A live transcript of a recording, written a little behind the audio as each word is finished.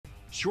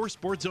Shore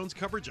Sports Zone's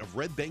coverage of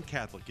Red Bank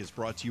Catholic is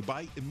brought to you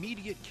by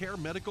Immediate Care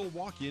Medical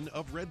Walk-In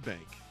of Red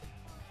Bank.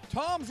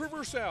 Toms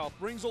River South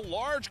brings a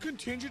large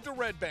contingent to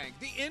Red Bank.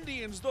 The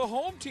Indians, the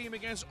home team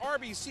against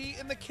RBC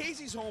in the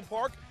Casey's home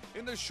park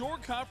in the Shore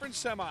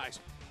Conference semis.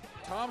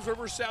 Toms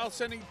River South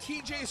sending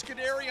TJ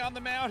Scuderi on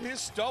the mound. His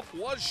stuff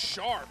was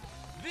sharp.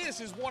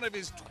 This is one of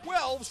his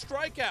 12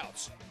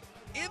 strikeouts.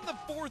 In the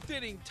fourth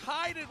inning,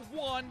 tied at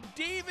 1,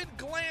 David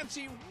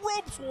Glancy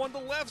ropes one to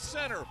left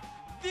center.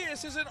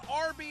 This is an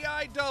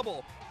RBI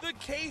double. The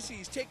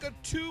Caseys take a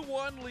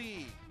 2-1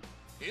 lead.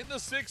 In the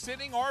sixth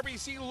inning,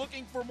 RBC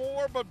looking for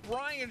more, but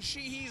Brian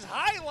Sheehy's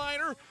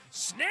highliner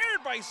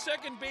snared by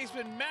second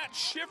baseman Matt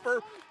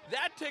Schiffer.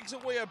 That takes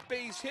away a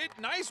base hit.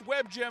 Nice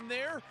web gem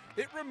there.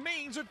 It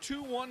remains a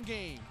 2-1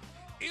 game.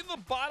 In the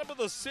bottom of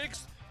the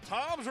sixth,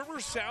 Toms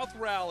River South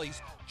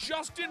rallies.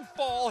 Justin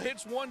Fall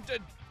hits one to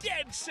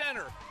dead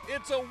center.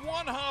 It's a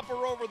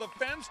one-hopper over the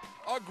fence,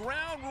 a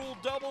ground rule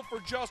double for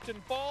Justin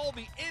Fall.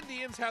 The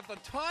Indians have the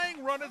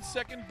tying run at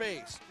second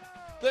base.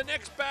 The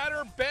next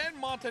batter, Ben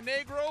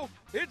Montenegro,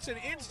 hits an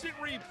instant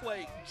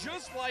replay.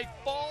 Just like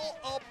Fall,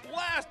 a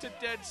blast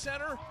at dead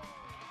center.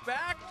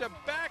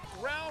 Back-to-back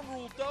ground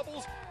rule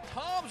doubles.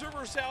 Toms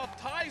River South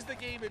ties the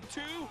game at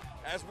 2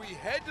 as we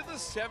head to the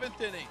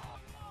seventh inning.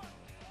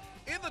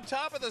 In the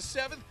top of the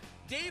seventh,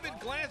 David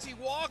Glancy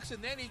walks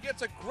and then he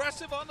gets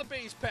aggressive on the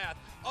base path.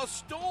 A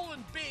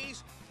stolen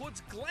base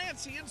puts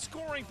Glancy in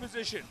scoring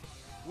position.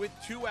 With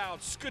 2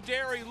 outs,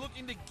 Scuderi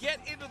looking to get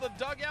into the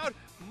dugout.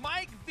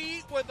 Mike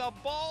Veet with a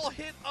ball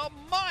hit a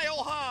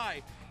mile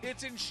high.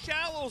 It's in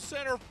shallow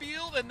center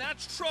field and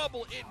that's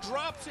trouble. It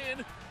drops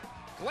in.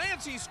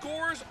 Glancy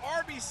scores.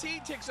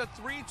 RBC takes a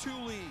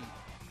 3-2 lead.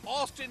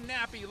 Austin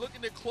Nappy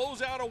looking to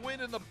close out a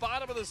win in the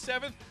bottom of the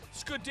seventh.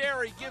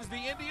 Scuderi gives the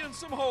Indians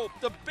some hope.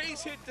 The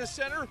base hit to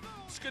center.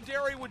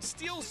 Scuderi would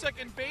steal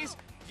second base,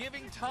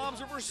 giving Toms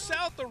River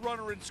South the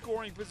runner in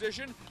scoring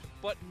position.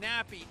 But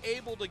Nappy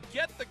able to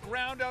get the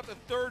ground out to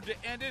third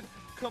to end it.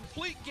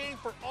 Complete game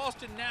for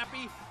Austin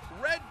Nappy.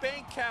 Red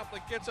Bank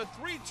Catholic gets a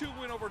 3-2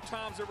 win over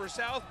Toms River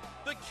South.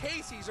 The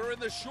Caseys are in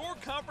the Shore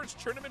Conference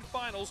Tournament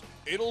Finals.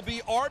 It'll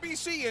be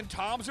RBC and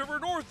Toms River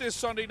North this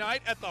Sunday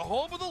night at the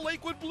home of the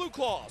Lakewood Blue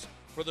Claws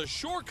for the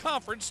Shore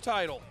Conference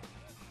title.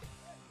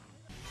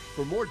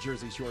 For more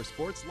Jersey Shore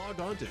sports, log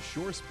on to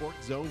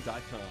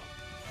shoresportzone.com.